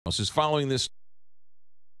is following this.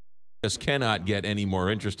 This cannot get any more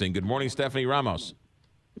interesting. Good morning, Stephanie Ramos.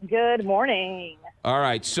 Good morning. All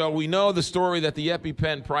right, so we know the story that the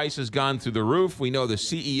EpiPen price has gone through the roof. We know the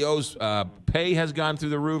CEO's pay has gone through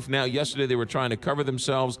the roof. Now, yesterday they were trying to cover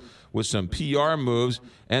themselves with some PR moves.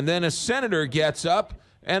 And then a senator gets up,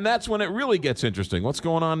 and that's when it really gets interesting. What's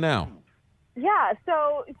going on now? Yeah,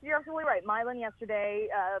 so you're absolutely right. Mylan yesterday,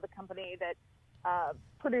 the company that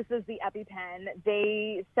produces the EpiPen,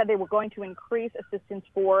 they said they were going to increase assistance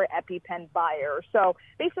for EpiPen buyers. So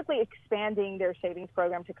basically expanding their savings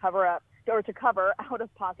program to cover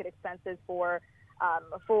out-of-pocket expenses for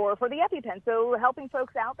the EpiPen. So helping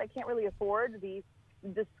folks out that can't really afford the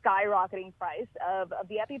skyrocketing price of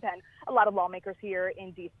the EpiPen. A lot of lawmakers here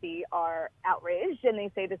in D.C. are outraged, and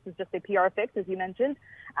they say this is just a PR fix, as you mentioned,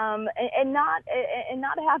 and not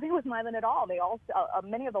happy with Mylan at all. They also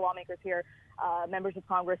many of the lawmakers here, members of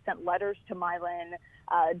Congress, sent letters to Mylan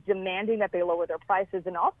demanding that they lower their prices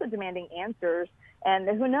and also demanding answers. And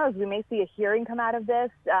who knows, we may see a hearing come out of this.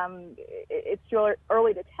 It's too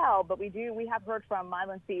early to tell, but we have heard from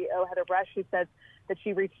Mylan CEO Heather Bresch, who says that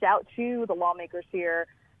she reached out to the lawmakers here.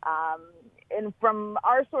 And from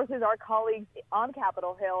our sources, our colleagues on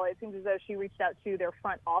Capitol Hill, it seems as though she reached out to their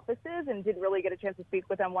front offices and didn't really get a chance to speak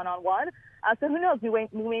with them one-on-one. So who knows, we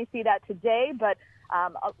may see that today, but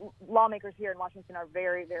lawmakers here in Washington are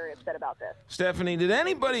very, very upset about this. Stephanie, did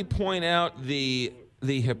anybody point out the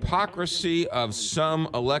hypocrisy of some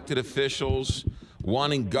elected officials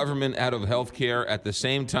wanting government out of health care at the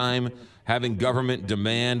same time having government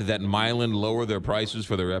demand that Mylan lower their prices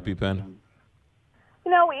for their EpiPen?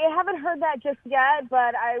 No, we haven't heard that just yet,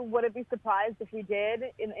 but I wouldn't be surprised if we did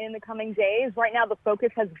in the coming days. Right now, the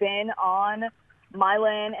focus has been on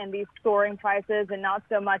Mylan and these soaring prices, and not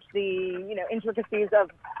so much the intricacies of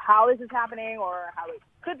how this is happening or how it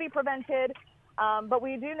could be prevented. But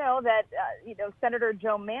we do know that Senator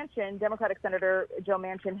Joe Manchin, Democratic Senator Joe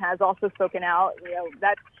Manchin, has also spoken out.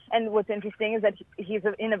 And what's interesting is that he's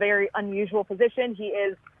in a very unusual position. He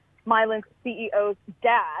is Mylan's CEO's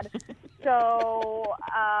dad. So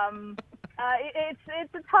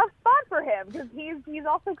it's a tough spot for him because he's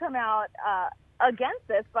also come out against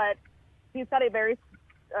this, but he's got a very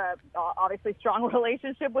obviously strong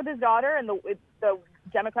relationship with his daughter and the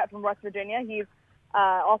Democrat from West Virginia. He's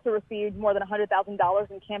also received more than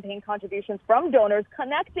 $100,000 in campaign contributions from donors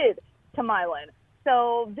connected to Mylan.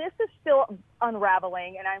 So this is still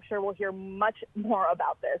unraveling, and I'm sure we'll hear much more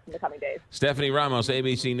about this in the coming days. Stephanie Ramos,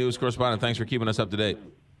 ABC News correspondent, thanks for keeping us up to date.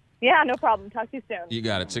 Yeah, no problem. Talk to you soon. You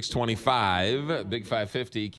got it. 625, Big 550.